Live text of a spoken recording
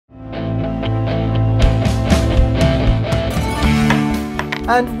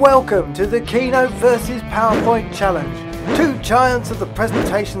and welcome to the Keynote versus PowerPoint challenge. Two giants of the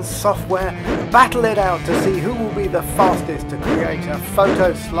presentation software battle it out to see who will be the fastest to create a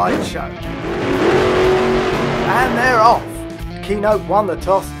photo slideshow. And they're off! Keynote won the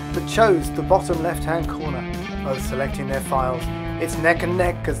toss but chose the bottom left hand corner, both selecting their files. It's neck and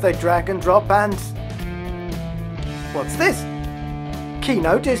neck as they drag and drop and... what's this?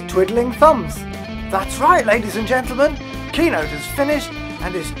 Keynote is twiddling thumbs. That's right, ladies and gentlemen, Keynote has finished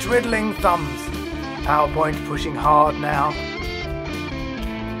and is twiddling thumbs. PowerPoint pushing hard now.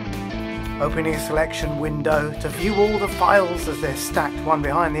 Opening a selection window to view all the files as they're stacked one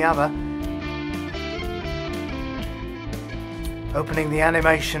behind the other. Opening the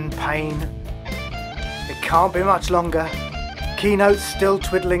animation pane. It can't be much longer. Keynote's still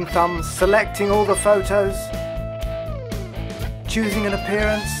twiddling thumbs, selecting all the photos. Choosing an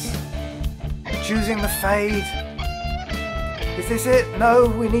appearance. Choosing the fade. Is this it? No,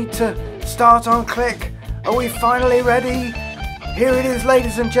 we need to start on click. Are we finally ready? Here it is,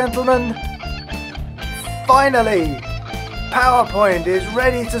 ladies and gentlemen. Finally! PowerPoint is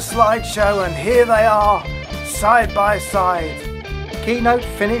ready to slideshow and here they are, side by side. Keynote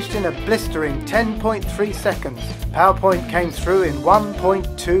finished in a blistering 10.3 seconds. PowerPoint came through in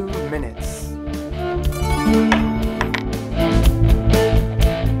 1.2 minutes.